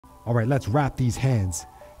All right, let's wrap these hands.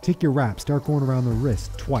 Take your wrap, start going around the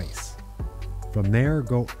wrist twice. From there,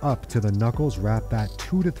 go up to the knuckles, wrap that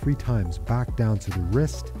 2 to 3 times, back down to the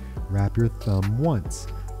wrist, wrap your thumb once.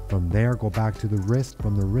 From there, go back to the wrist,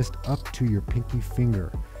 from the wrist up to your pinky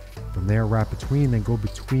finger. From there, wrap between, then go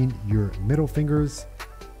between your middle fingers.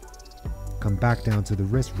 Come back down to the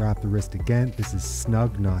wrist, wrap the wrist again. This is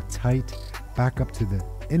snug, not tight. Back up to the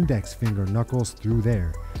index finger knuckles through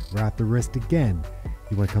there. Wrap the wrist again.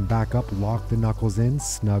 You want to come back up, lock the knuckles in,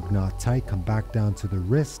 snug, not tight. Come back down to the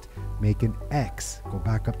wrist, make an X. Go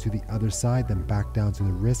back up to the other side, then back down to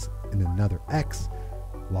the wrist and another X.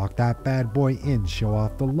 Lock that bad boy in, show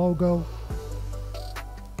off the logo.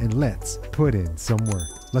 And let's put in some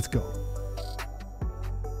work. Let's go.